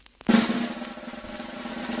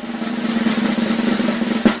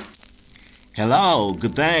Hello,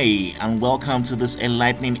 good day, and welcome to this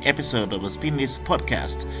enlightening episode of the Spinless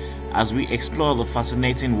podcast as we explore the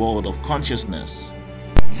fascinating world of consciousness,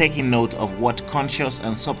 taking note of what conscious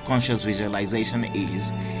and subconscious visualization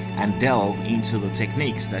is, and delve into the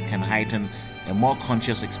techniques that can heighten a more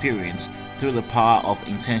conscious experience through the power of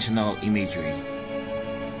intentional imagery.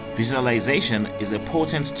 Visualization is a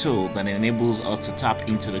potent tool that enables us to tap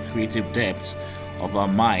into the creative depths of our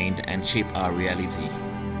mind and shape our reality.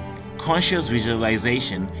 Conscious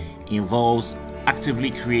visualization involves actively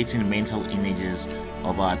creating mental images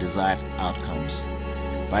of our desired outcomes.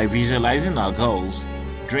 By visualizing our goals,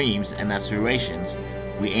 dreams, and aspirations,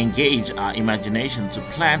 we engage our imagination to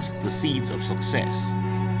plant the seeds of success.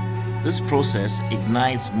 This process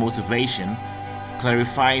ignites motivation,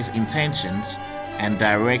 clarifies intentions, and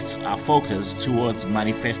directs our focus towards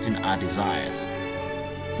manifesting our desires.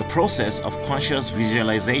 The process of conscious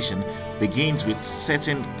visualization begins with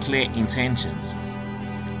setting clear intentions.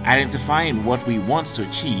 Identifying what we want to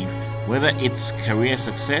achieve, whether it's career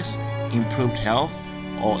success, improved health,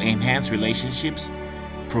 or enhanced relationships,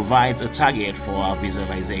 provides a target for our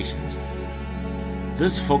visualizations.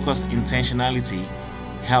 This focused intentionality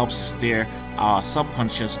helps steer our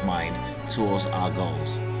subconscious mind towards our goals.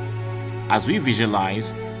 As we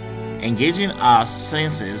visualize, engaging our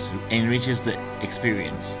senses enriches the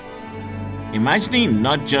experience. Imagining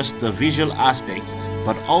not just the visual aspect,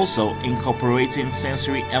 but also incorporating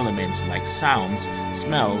sensory elements like sounds,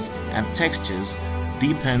 smells, and textures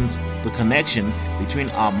deepens the connection between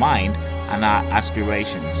our mind and our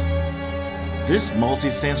aspirations. This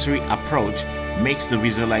multisensory approach makes the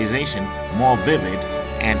visualization more vivid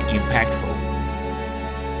and impactful.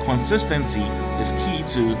 Consistency is key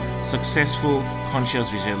to successful conscious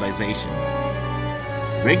visualization.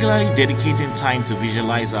 Regularly dedicating time to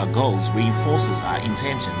visualize our goals reinforces our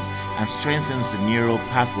intentions and strengthens the neural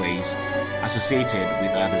pathways associated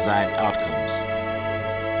with our desired outcomes.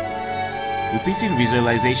 Repeating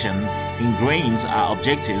visualization ingrains our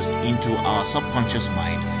objectives into our subconscious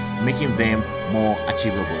mind, making them more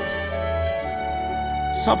achievable.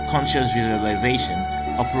 Subconscious visualization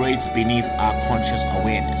operates beneath our conscious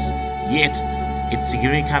awareness, yet it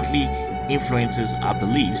significantly influences our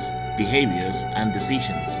beliefs, behaviors, and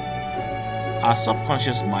decisions. Our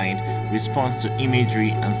subconscious mind responds to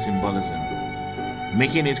imagery and symbolism,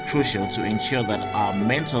 making it crucial to ensure that our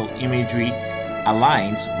mental imagery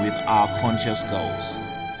aligns with our conscious goals.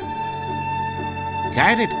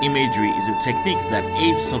 Guided imagery is a technique that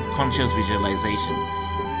aids subconscious visualization.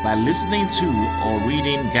 By listening to or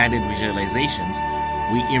reading guided visualizations,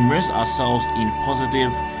 we immerse ourselves in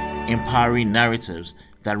positive, empowering narratives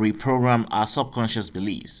that reprogram our subconscious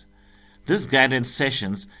beliefs. These guided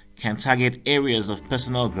sessions can target areas of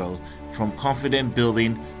personal growth from confidence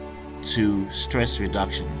building to stress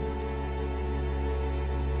reduction.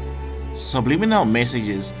 Subliminal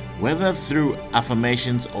messages, whether through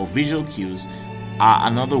affirmations or visual cues, are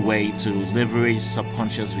another way to leverage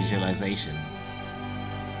subconscious visualization.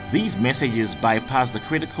 These messages bypass the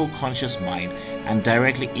critical conscious mind and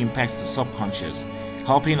directly impact the subconscious,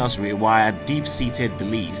 helping us rewire deep-seated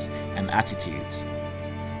beliefs and attitudes.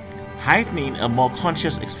 Heightening a more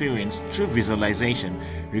conscious experience through visualization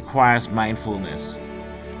requires mindfulness.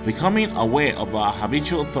 Becoming aware of our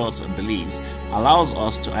habitual thoughts and beliefs allows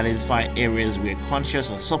us to identify areas where conscious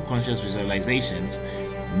and subconscious visualizations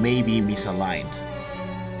may be misaligned.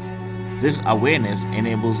 This awareness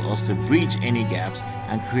enables us to bridge any gaps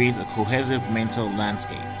and create a cohesive mental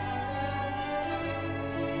landscape.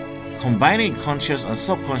 Combining conscious and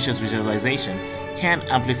subconscious visualization can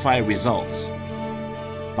amplify results.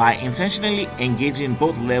 By intentionally engaging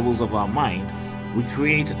both levels of our mind, we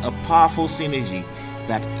create a powerful synergy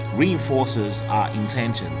that reinforces our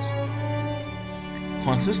intentions.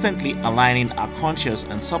 Consistently aligning our conscious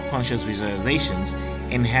and subconscious visualizations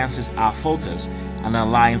enhances our focus and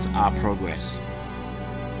aligns our progress.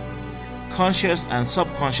 Conscious and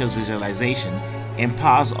subconscious visualization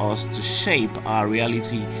empowers us to shape our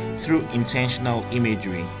reality through intentional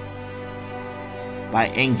imagery. By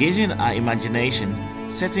engaging our imagination,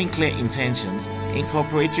 setting clear intentions,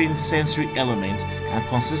 incorporating sensory elements, and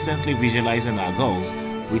consistently visualizing our goals,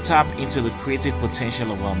 we tap into the creative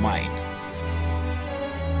potential of our mind.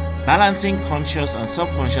 Balancing conscious and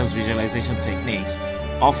subconscious visualization techniques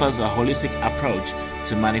offers a holistic approach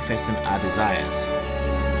to manifesting our desires.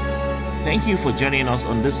 Thank you for joining us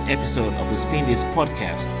on this episode of the Spinless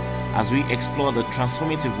podcast as we explore the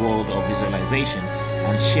transformative world of visualization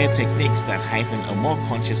and share techniques that heighten a more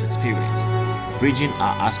conscious experience, bridging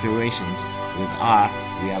our aspirations with our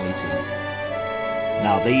reality.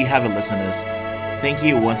 Now, there you have it, listeners. Thank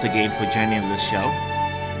you once again for joining this show.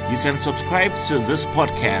 You can subscribe to this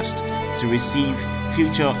podcast to receive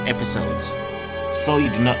future episodes so you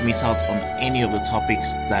do not miss out on any of the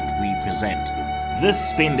topics that we present. This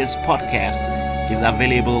Spin This podcast is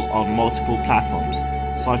available on multiple platforms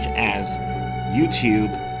such as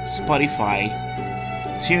YouTube, Spotify,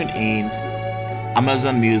 TuneIn,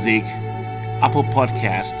 Amazon Music, Apple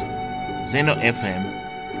Podcast, Zeno FM,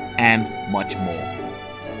 and much more.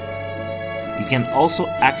 You can also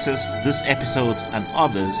access these episodes and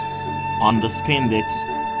others on the Spindex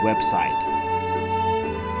website.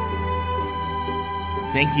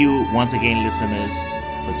 Thank you once again, listeners,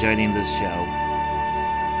 for joining this show.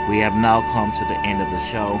 We have now come to the end of the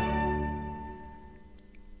show.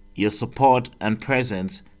 Your support and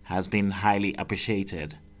presence has been highly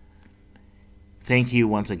appreciated. Thank you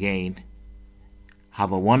once again.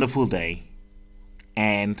 Have a wonderful day,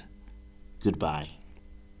 and goodbye.